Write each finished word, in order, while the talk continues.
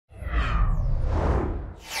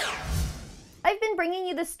bringing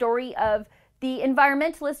you the story of the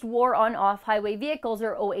environmentalist war on off-highway vehicles,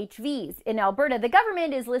 or OHVs. In Alberta, the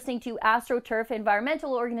government is listening to AstroTurf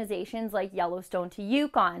environmental organizations like Yellowstone to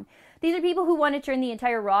Yukon. These are people who want to turn the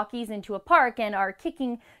entire Rockies into a park and are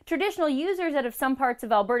kicking traditional users out of some parts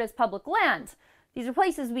of Alberta's public lands. These are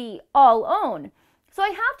places we all own. So I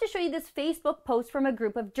have to show you this Facebook post from a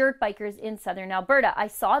group of dirt bikers in southern Alberta. I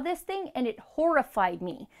saw this thing and it horrified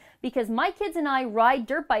me because my kids and I ride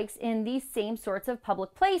dirt bikes in these same sorts of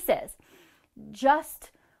public places.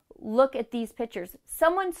 Just look at these pictures.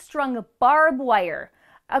 Someone strung barbed wire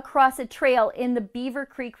across a trail in the Beaver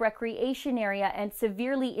Creek recreation area and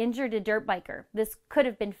severely injured a dirt biker. This could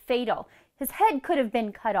have been fatal. His head could have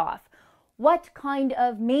been cut off. What kind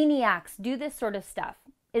of maniacs do this sort of stuff?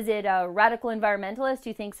 Is it a radical environmentalist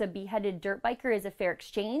who thinks a beheaded dirt biker is a fair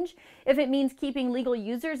exchange if it means keeping legal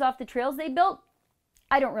users off the trails they built?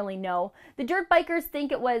 I don't really know. The dirt bikers think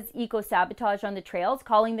it was eco-sabotage on the trails,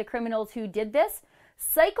 calling the criminals who did this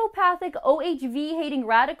psychopathic OHV-hating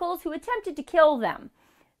radicals who attempted to kill them.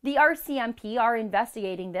 The RCMP are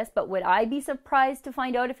investigating this, but would I be surprised to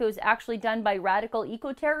find out if it was actually done by radical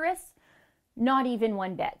eco-terrorists? Not even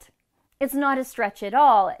one bit. It's not a stretch at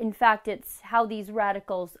all. In fact, it's how these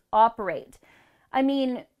radicals operate. I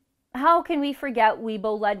mean, how can we forget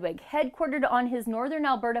Weibo Ludwig, headquartered on his Northern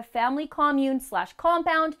Alberta family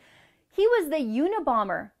commune/compound? He was the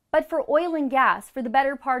Unabomber, but for oil and gas for the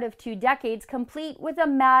better part of 2 decades, complete with a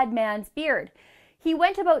madman's beard. He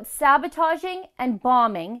went about sabotaging and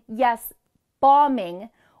bombing, yes, bombing,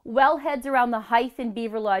 wellheads around the Hythe and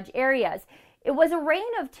Beaver Lodge areas. It was a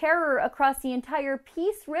reign of terror across the entire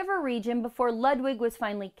Peace River region before Ludwig was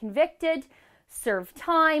finally convicted, served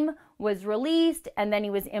time, was released, and then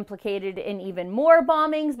he was implicated in even more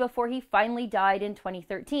bombings before he finally died in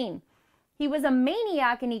 2013. He was a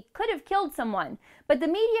maniac and he could have killed someone, but the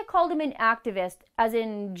media called him an activist, as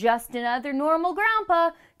in just another normal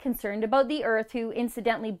grandpa concerned about the earth who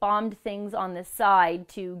incidentally bombed things on the side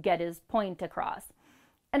to get his point across.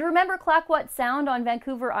 And remember Clayoquot Sound on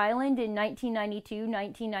Vancouver Island in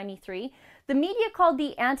 1992-1993? The media called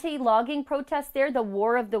the anti-logging protests there the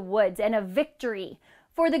War of the Woods and a victory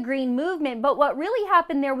for the Green Movement. But what really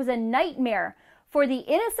happened there was a nightmare for the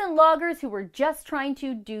innocent loggers who were just trying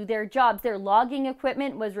to do their jobs. Their logging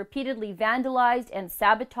equipment was repeatedly vandalized and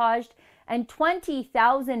sabotaged, and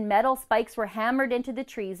 20,000 metal spikes were hammered into the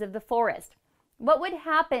trees of the forest. What would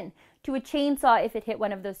happen to a chainsaw if it hit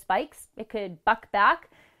one of those spikes? It could buck back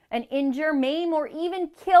and injure, maim, or even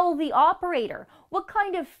kill the operator. What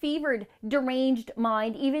kind of fevered, deranged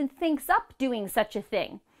mind even thinks up doing such a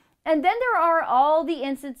thing? And then there are all the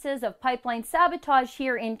instances of pipeline sabotage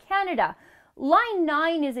here in Canada. Line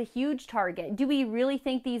 9 is a huge target. Do we really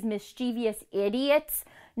think these mischievous idiots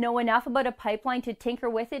know enough about a pipeline to tinker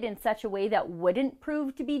with it in such a way that wouldn't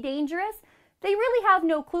prove to be dangerous? They really have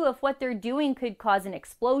no clue if what they're doing could cause an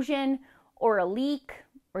explosion or a leak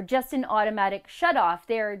or just an automatic shutoff.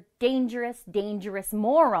 They're dangerous, dangerous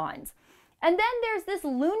morons. And then there's this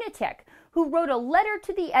lunatic who wrote a letter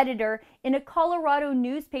to the editor in a Colorado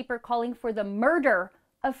newspaper calling for the murder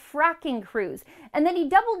of fracking crews. And then he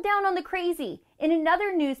doubled down on the crazy in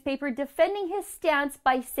another newspaper, defending his stance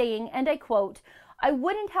by saying, and I quote, "I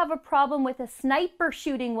wouldn't have a problem with a sniper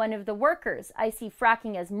shooting one of the workers. I see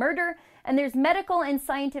fracking as murder, and there's medical and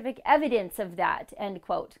scientific evidence of that," end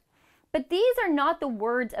quote. But these are not the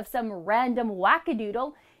words of some random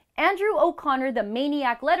wackadoodle. Andrew O'Connor, the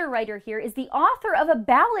maniac letter writer here, is the author of a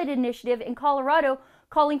ballot initiative in Colorado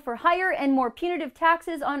calling for higher and more punitive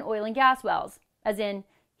taxes on oil and gas wells. As in,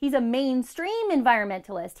 he's a mainstream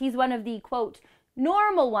environmentalist. He's one of the, quote,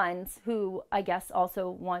 normal ones who, I guess, also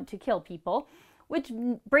want to kill people. Which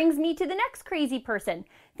brings me to the next crazy person.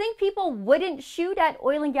 Think people wouldn't shoot at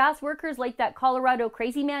oil and gas workers like that Colorado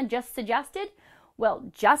crazy man just suggested? Well,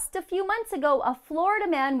 just a few months ago, a Florida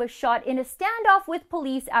man was shot in a standoff with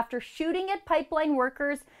police after shooting at pipeline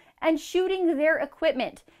workers and shooting their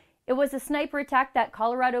equipment. It was a sniper attack that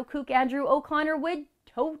Colorado kook Andrew O'Connor would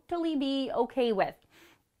totally be okay with.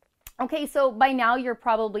 Okay, so by now you're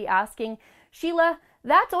probably asking, Sheila,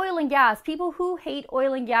 that's oil and gas. People who hate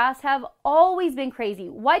oil and gas have always been crazy.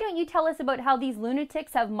 Why don't you tell us about how these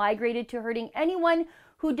lunatics have migrated to hurting anyone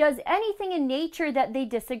who does anything in nature that they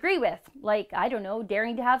disagree with? Like, I don't know,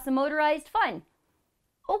 daring to have some motorized fun.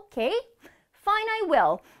 Okay, fine, I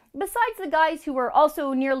will. Besides the guys who were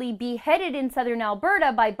also nearly beheaded in southern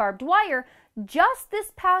Alberta by barbed wire, just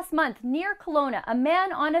this past month near Kelowna, a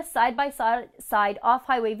man on a side-by-side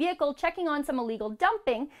off-highway vehicle checking on some illegal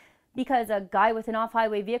dumping, because a guy with an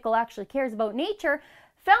off-highway vehicle actually cares about nature,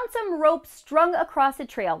 found some rope strung across a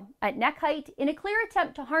trail at neck height in a clear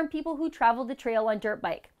attempt to harm people who traveled the trail on dirt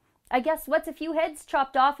bike. I guess what's a few heads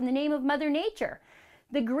chopped off in the name of Mother Nature?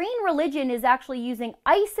 The green religion is actually using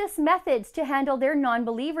ISIS methods to handle their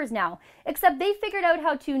non-believers now, except they figured out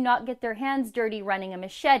how to not get their hands dirty running a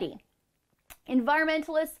machete.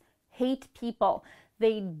 Environmentalists hate people.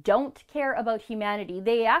 They don't care about humanity.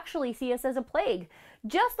 They actually see us as a plague.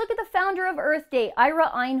 Just look at the founder of Earth Day, Ira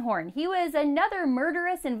Einhorn. He was another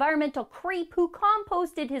murderous environmental creep who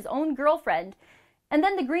composted his own girlfriend. And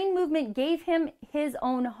then the Green Movement gave him his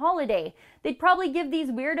own holiday. They'd probably give these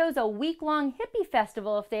weirdos a week-long hippie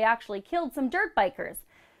festival if they actually killed some dirt bikers.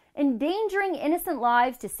 Endangering innocent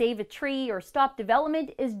lives to save a tree or stop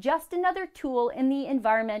development is just another tool in the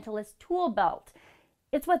environmentalist tool belt.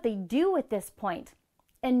 It's what they do at this point.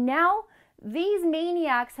 And now, these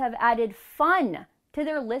maniacs have added fun to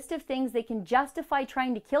their list of things they can justify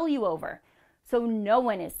trying to kill you over. So no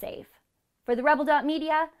one is safe. For the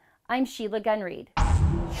Rebel.media, I'm Sheila Gunn-Reid.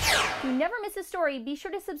 To never miss a story, be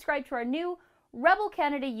sure to subscribe to our new Rebel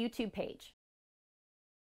Canada YouTube page.